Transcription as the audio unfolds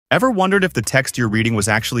Ever wondered if the text you're reading was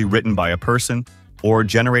actually written by a person or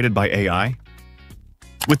generated by AI?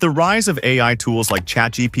 With the rise of AI tools like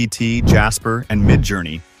ChatGPT, Jasper, and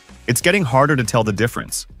Midjourney, it's getting harder to tell the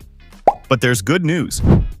difference. But there's good news.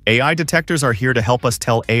 AI detectors are here to help us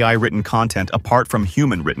tell AI-written content apart from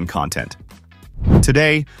human-written content.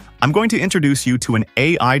 Today, I'm going to introduce you to an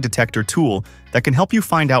AI detector tool that can help you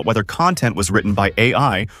find out whether content was written by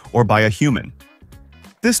AI or by a human.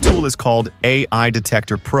 This tool is called AI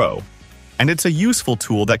Detector Pro, and it's a useful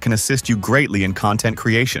tool that can assist you greatly in content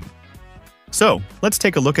creation. So, let's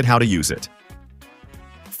take a look at how to use it.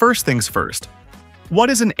 First things first,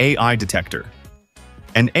 what is an AI detector?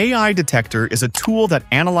 An AI detector is a tool that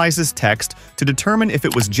analyzes text to determine if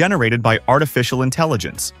it was generated by artificial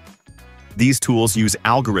intelligence. These tools use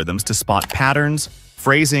algorithms to spot patterns,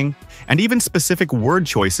 phrasing, and even specific word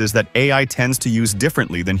choices that AI tends to use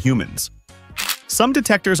differently than humans. Some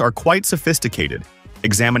detectors are quite sophisticated,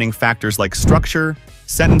 examining factors like structure,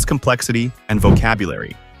 sentence complexity, and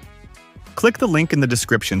vocabulary. Click the link in the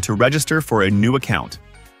description to register for a new account.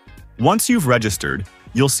 Once you've registered,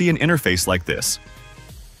 you'll see an interface like this.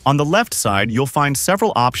 On the left side, you'll find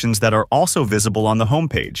several options that are also visible on the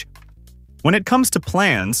homepage. When it comes to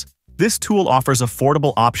plans, this tool offers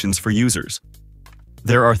affordable options for users.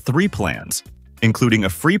 There are 3 plans, including a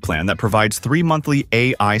free plan that provides 3 monthly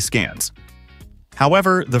AI scans.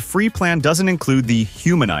 However, the free plan doesn't include the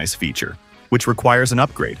humanize feature, which requires an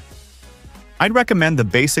upgrade. I'd recommend the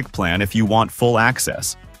basic plan if you want full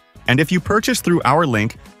access. And if you purchase through our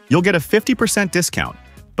link, you'll get a 50% discount,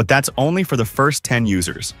 but that's only for the first 10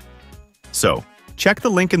 users. So, check the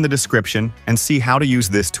link in the description and see how to use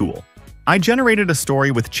this tool. I generated a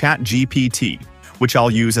story with ChatGPT, which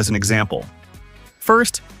I'll use as an example.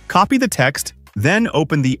 First, copy the text, then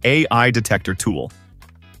open the AI Detector tool.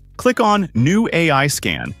 Click on New AI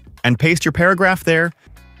Scan and paste your paragraph there.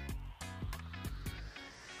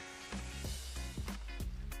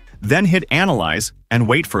 Then hit Analyze and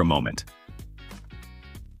wait for a moment.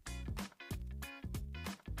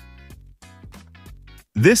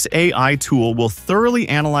 This AI tool will thoroughly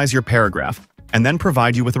analyze your paragraph and then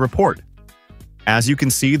provide you with a report. As you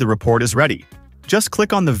can see, the report is ready. Just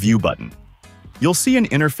click on the View button. You'll see an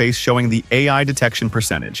interface showing the AI detection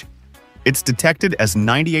percentage. It's detected as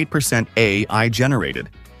 98% AI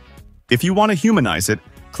generated. If you want to humanize it,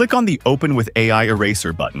 click on the Open with AI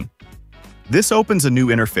Eraser button. This opens a new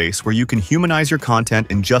interface where you can humanize your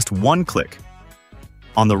content in just one click.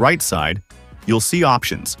 On the right side, you'll see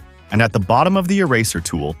options, and at the bottom of the eraser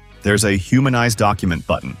tool, there's a Humanize Document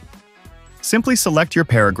button. Simply select your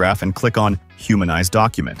paragraph and click on Humanize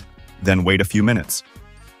Document, then wait a few minutes.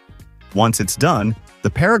 Once it's done,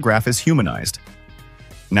 the paragraph is humanized.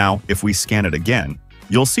 Now, if we scan it again,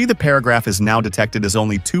 you'll see the paragraph is now detected as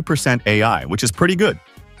only 2% AI, which is pretty good.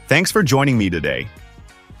 Thanks for joining me today.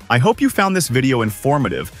 I hope you found this video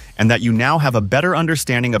informative and that you now have a better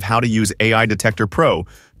understanding of how to use AI Detector Pro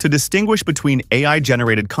to distinguish between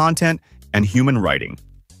AI-generated content and human writing.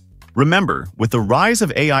 Remember, with the rise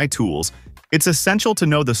of AI tools, it's essential to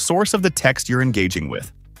know the source of the text you're engaging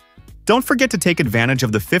with. Don't forget to take advantage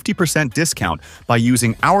of the 50% discount by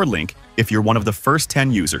using our link if you're one of the first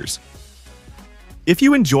 10 users. If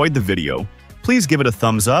you enjoyed the video, please give it a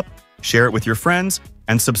thumbs up, share it with your friends,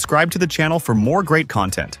 and subscribe to the channel for more great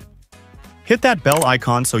content. Hit that bell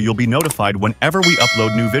icon so you'll be notified whenever we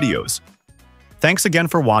upload new videos. Thanks again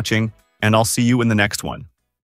for watching, and I'll see you in the next one.